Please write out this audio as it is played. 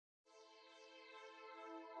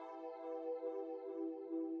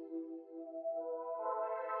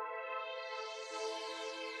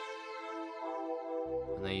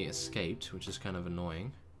And they escaped, which is kind of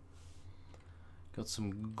annoying. Got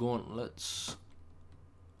some gauntlets.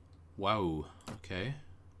 Wow, okay.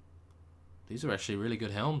 These are actually really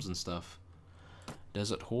good helms and stuff.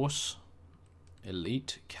 Desert Horse.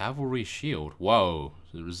 Elite Cavalry Shield. Whoa,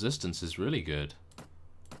 the resistance is really good. I'm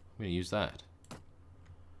going to use that.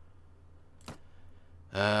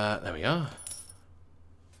 There we are.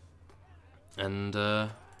 And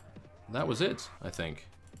that was it, I think.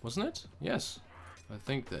 Wasn't it? Yes. I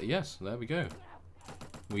think that, yes, there we go.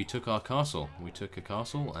 We took our castle. We took a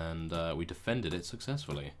castle and we defended it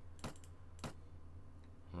successfully.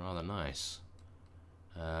 Rather nice.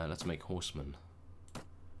 Let's make horsemen.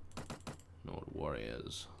 Nord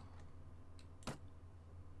warriors.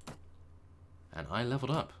 And I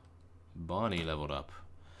leveled up. Barney leveled up.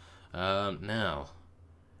 Now.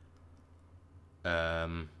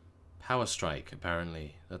 Power strike,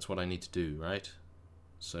 apparently. That's what I need to do, right?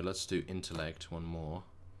 So let's do intellect, one more.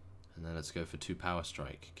 And then let's go for 2 power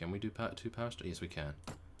strike. Can we do 2 power strike? Yes, we can.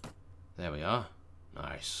 There we are.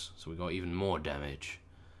 Nice. So we got even more damage.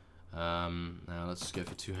 Now let's go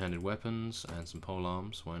for 2-handed weapons and some pole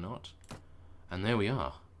arms. Why not? And there we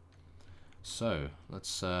are. So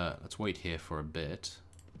let's wait here for a bit.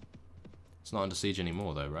 It's not under siege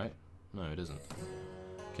anymore, though, right? No, it isn't.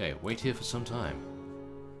 Okay, wait here for some time.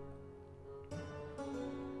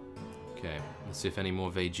 Okay, let's see if any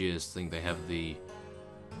more Vaegirs think they have the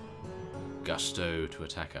gusto to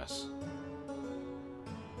attack us.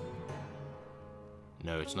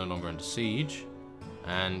 No, it's no longer under siege.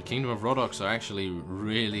 And Kingdom of Rhodoks are actually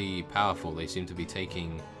really powerful. They seem to be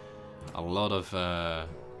taking a lot of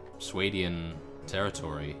Swadian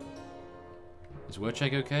territory. Is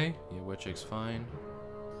Wurcheg okay? Yeah, Wurcheg's fine.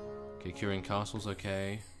 Okay, Curing Castle's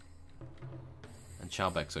okay. And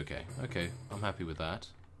Chalbeck's okay. Okay, I'm happy with that.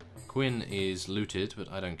 Quinn is looted,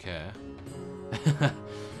 but I don't care.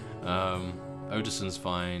 Odyssen's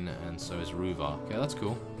fine, and so is Ruvar. Okay, that's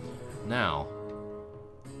cool. Now,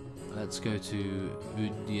 let's go to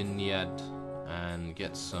Udyanyad and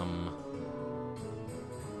get some...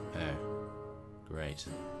 Oh, great.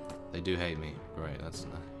 They do hate me. Great, that's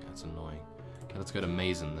annoying. Okay, let's go to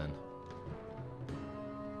Mazen then.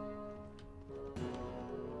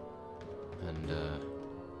 And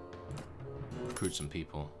recruit some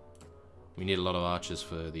people. We need a lot of archers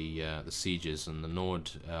for the sieges, and the Nord.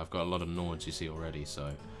 I've got a lot of Nords, you see already,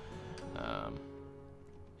 so it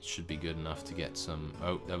should be good enough to get some.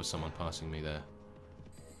 Oh, there was someone passing me there.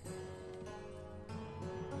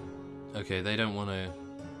 Okay, they don't want to.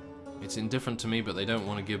 It's indifferent to me, but they don't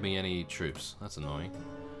want to give me any troops. That's annoying.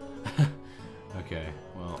 Okay,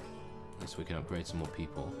 well, at least we can upgrade some more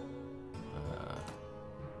people.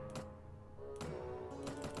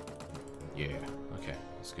 Yeah, okay,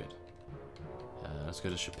 that's good. Let's go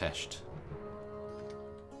to Shepesht.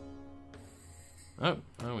 Oh,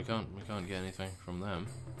 no, we can't get anything from them.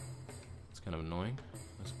 It's kind of annoying,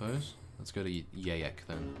 I suppose. Let's go to Yayek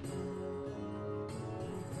then.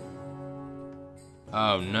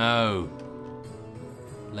 Oh no!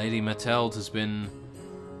 Lady Mateld has been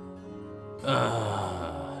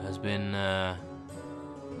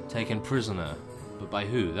taken prisoner, but by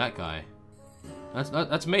who? That guy.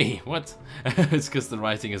 That's me. What? It's because the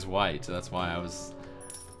writing is white. That's why I was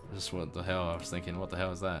just what the hell. I was thinking, what the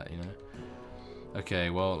hell is that? You know. Okay,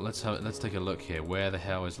 well let's take a look here. Where the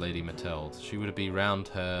hell is Lady Mateld? She would be round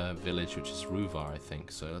her village, which is Ruvar, I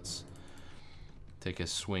think. So let's take a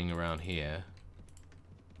swing around here.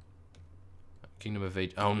 Kingdom of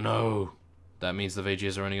Vaegirs. Oh no! That means the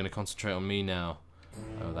Vaegirs are only going to concentrate on me now.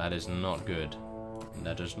 Oh, that is not good.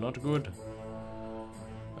 That is not good.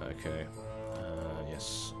 Okay.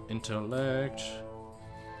 Yes. Intellect.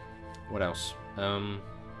 What else? I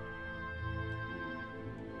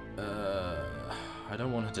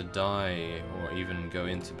don't want her to die or even go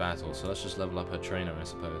into battle, so let's just level up her trainer, I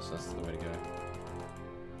suppose. That's the way to go.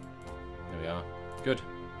 There we are. Good.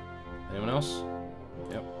 Anyone else?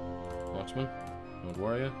 Yep. Marksman. Nord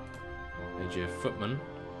warrior. Vaegir footman.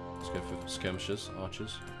 Let's go for skirmishers,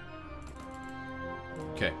 archers.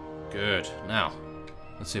 Okay. Good. Now,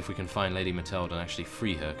 let's see if we can find Lady Mateld and actually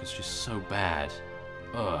free her, because she's so bad.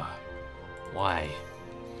 Ugh. Why?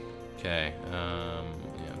 Okay, yeah,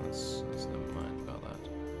 let's never mind about that.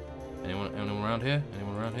 Anyone around here?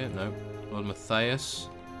 Anyone around here? No. Lord Matthias.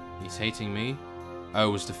 He's hating me. Oh,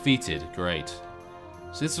 was defeated. Great.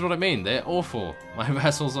 So this is what I mean. They're awful. My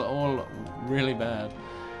vassals are all really bad.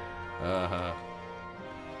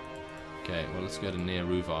 Okay, well, let's go to near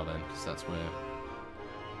Ruvar then, because that's where...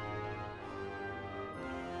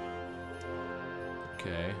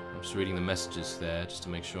 Okay, I'm just reading the messages there, just to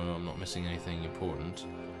make sure I'm not missing anything important.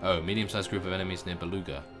 Oh, medium-sized group of enemies near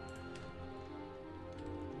Beluga.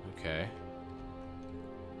 Okay.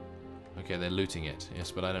 Okay, they're looting it. Yes,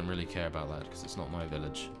 but I don't really care about that, because it's not my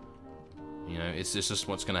village. You know, it's just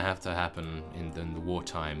what's going to have to happen in the war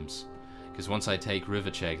times. Because once I take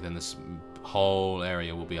Rivercheck, then this whole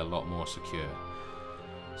area will be a lot more secure.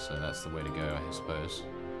 So that's the way to go, I suppose.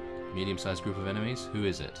 Medium-sized group of enemies? Who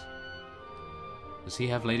is it? Does he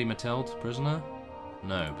have Lady Mathilde prisoner?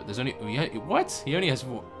 No, but there's only... What? He only has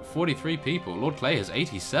 43 people. Lord Clay has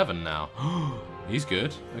 87 now. He's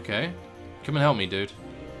good. Okay. Come and help me, dude.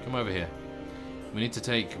 Come over here. We need to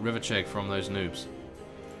take Rivercheck from those noobs.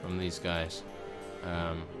 From these guys.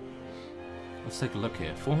 Let's take a look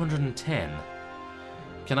here. 410.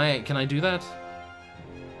 Can I do that?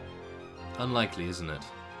 Unlikely, isn't it?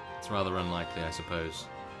 It's rather unlikely, I suppose.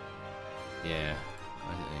 Yeah.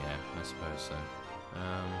 I suppose so.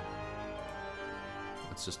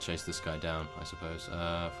 Let's just chase this guy down, I suppose.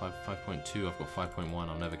 5.2, I've got 5.1,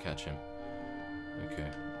 I'll never catch him. Okay.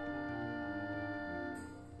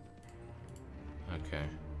 Okay.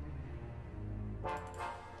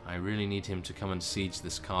 I really need him to come and siege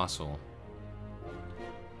this castle.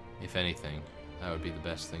 If anything, that would be the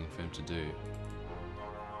best thing for him to do.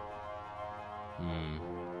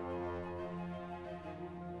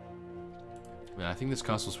 Yeah, I think this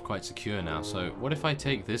castle's quite secure now, so what if I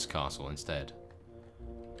take this castle instead?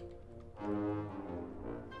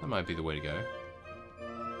 That might be the way to go.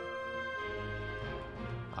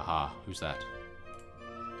 Aha, who's that?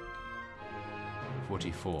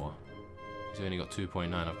 44. He's only got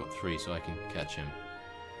 2.9, I've got 3, so I can catch him.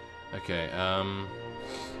 Okay,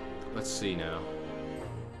 let's see now.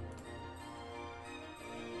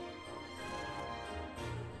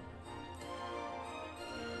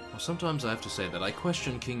 Well, sometimes I have to say that I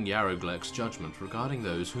question King Yarogleck's judgment regarding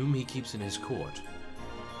those whom he keeps in his court.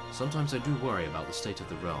 Sometimes I do worry about the state of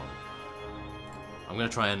the realm. I'm gonna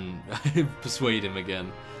try and persuade him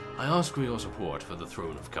again. I ask for your support for the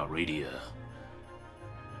throne of Calradia.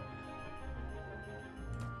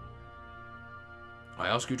 I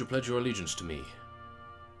ask you to pledge your allegiance to me.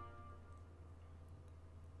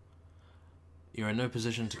 You're in no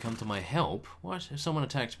position to come to my help? What? If someone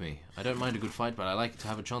attacked me? I don't mind a good fight, but I like to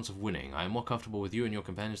have a chance of winning. I am more comfortable with you and your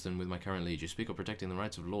companions than with my current liege. You speak of protecting the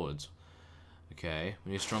rights of lords. Okay,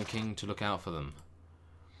 we need a strong king to look out for them.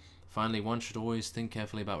 Finally, one should always think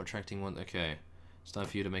carefully about retracting one... Okay, it's time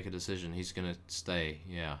for you to make a decision. He's gonna stay,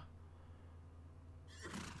 yeah.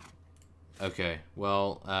 Okay,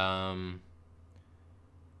 well,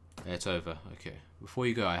 it's over. Okay. Before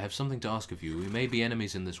you go, I have something to ask of you. We may be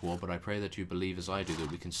enemies in this war, but I pray that you believe as I do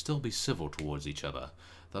that we can still be civil towards each other.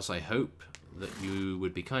 Thus I hope that you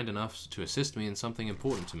would be kind enough to assist me in something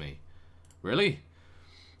important to me. Really?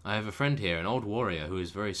 I have a friend here, an old warrior, who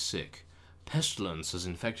is very sick. Pestilence has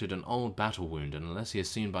infected an old battle wound, and unless he is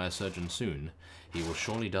seen by a surgeon soon, he will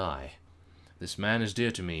surely die. This man is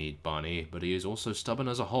dear to me, Barney, but he is also stubborn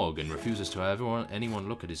as a hog and refuses to have anyone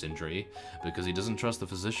look at his injury because he doesn't trust the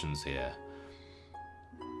physicians here.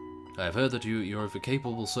 I have heard that you have a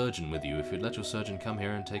capable surgeon with you. If you'd let your surgeon come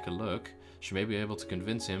here and take a look, she may be able to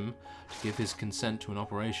convince him to give his consent to an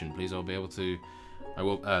operation. Please, I'll be able to... I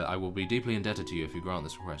will be deeply indebted to you if you grant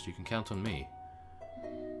this request. You can count on me.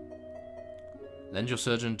 Lend your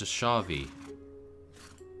surgeon to Shavi.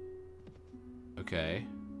 Okay.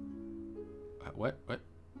 What?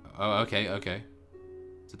 Oh, okay.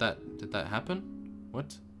 Did that happen?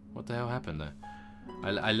 What the hell happened there?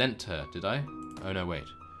 I lent her, did I? Oh no, wait.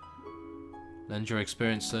 Lend your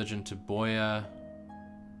experienced surgeon to Boya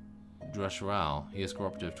Drasharal. He is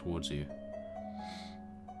cooperative towards you.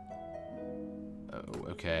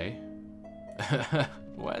 Oh, okay.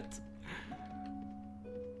 What?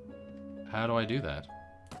 How do I do that?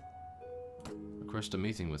 Request a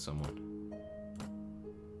meeting with someone.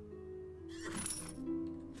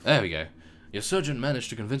 There we go. Your surgeon managed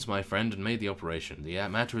to convince my friend and made the operation. The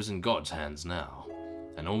matter is in God's hands now,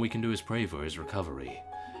 and all we can do is pray for his recovery.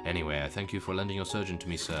 Anyway, I thank you for lending your surgeon to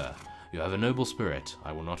me, sir. You have a noble spirit.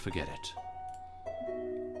 I will not forget it.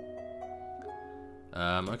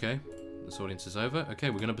 Okay. This audience is over. Okay,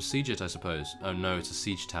 we're going to besiege it, I suppose. Oh no, it's a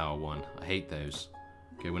siege tower one. I hate those.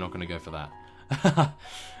 Okay, we're not going to go for that.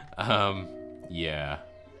 Yeah.